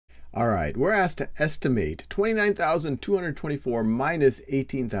All right, we're asked to estimate 29,224 minus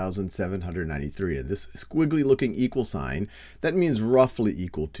 18,793. And this squiggly looking equal sign, that means roughly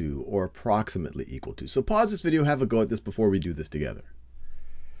equal to or approximately equal to. So pause this video, have a go at this before we do this together.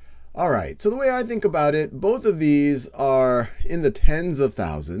 All right, so the way I think about it, both of these are in the tens of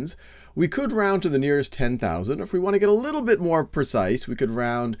thousands. We could round to the nearest 10,000. If we want to get a little bit more precise, we could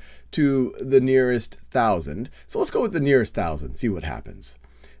round to the nearest 1,000. So let's go with the nearest 1,000, see what happens.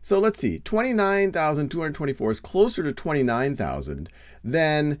 So let's see, 29,224 is closer to 29,000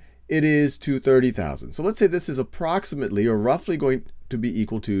 than it is to 30,000. So let's say this is approximately or roughly going to be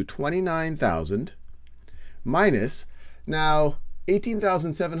equal to 29,000 minus, now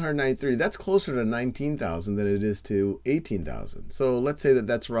 18,793, that's closer to 19,000 than it is to 18,000. So let's say that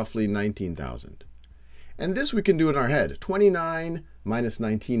that's roughly 19,000. And this we can do in our head. 29 minus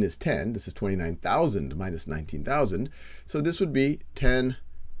 19 is 10. This is 29,000 minus 19,000. So this would be 10,000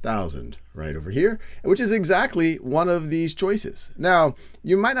 right over here, which is exactly one of these choices. Now,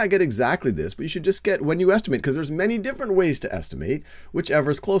 you might not get exactly this, but you should just get when you estimate, because there's many different ways to estimate, whichever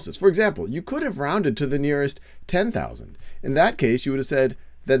is closest. For example, you could have rounded to the nearest 10,000. In that case, you would have said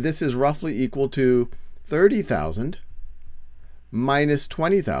that this is roughly equal to 30,000 minus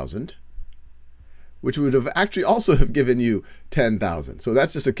 20,000, which would have actually also have given you 10,000. So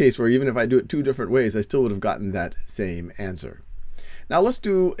that's just a case where even if I do it two different ways, I still would have gotten that same answer. Now let's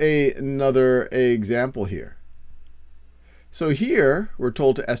do another example here. So here we're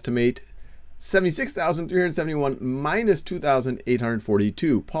told to estimate 76,371 minus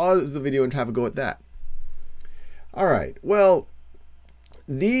 2,842. Pause the video and have a go at that. All right, well,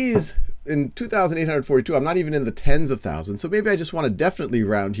 these in 2,842, I'm not even in the tens of thousands, so maybe I just want to definitely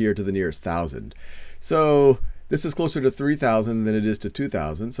round here to the nearest 1,000. So this is closer to 3,000 than it is to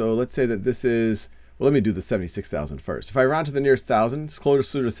 2,000. So let's say that this is, well, let me do the 76,000 first. If I round to the nearest 1,000, it's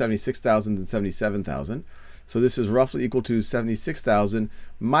closer to 76,000 than 77,000. So this is roughly equal to 76,000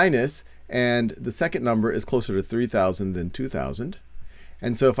 minus, and the second number is closer to 3,000 than 2,000.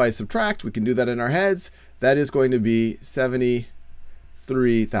 And so if I subtract, we can do that in our heads. That is going to be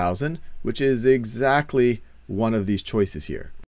 73,000, which is exactly one of these choices here.